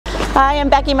Hi, I'm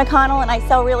Becky McConnell and I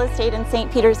sell real estate in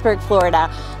St. Petersburg, Florida.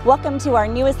 Welcome to our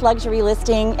newest luxury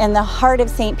listing in the heart of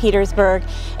St. Petersburg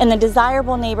in the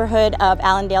desirable neighborhood of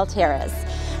Allendale Terrace.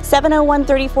 701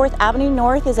 34th Avenue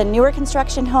North is a newer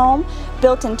construction home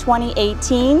built in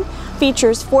 2018.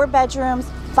 Features 4 bedrooms,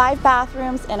 5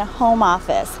 bathrooms, and a home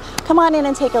office. Come on in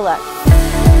and take a look.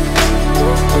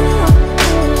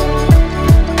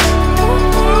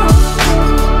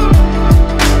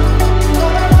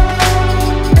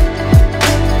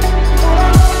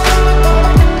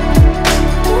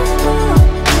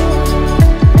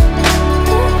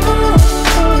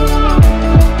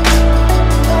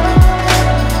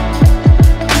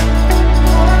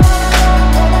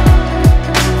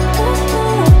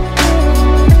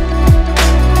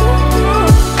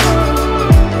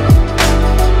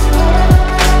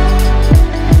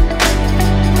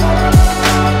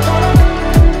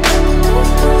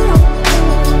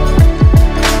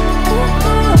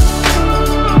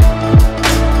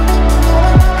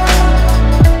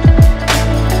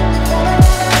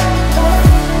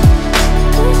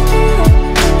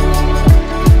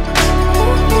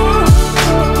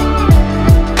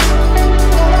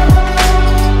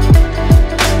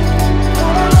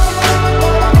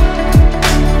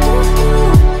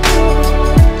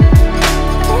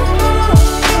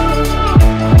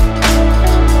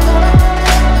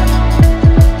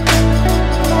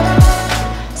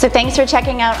 So thanks for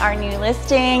checking out our new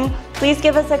listing. Please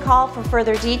give us a call for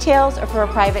further details or for a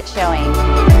private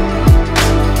showing.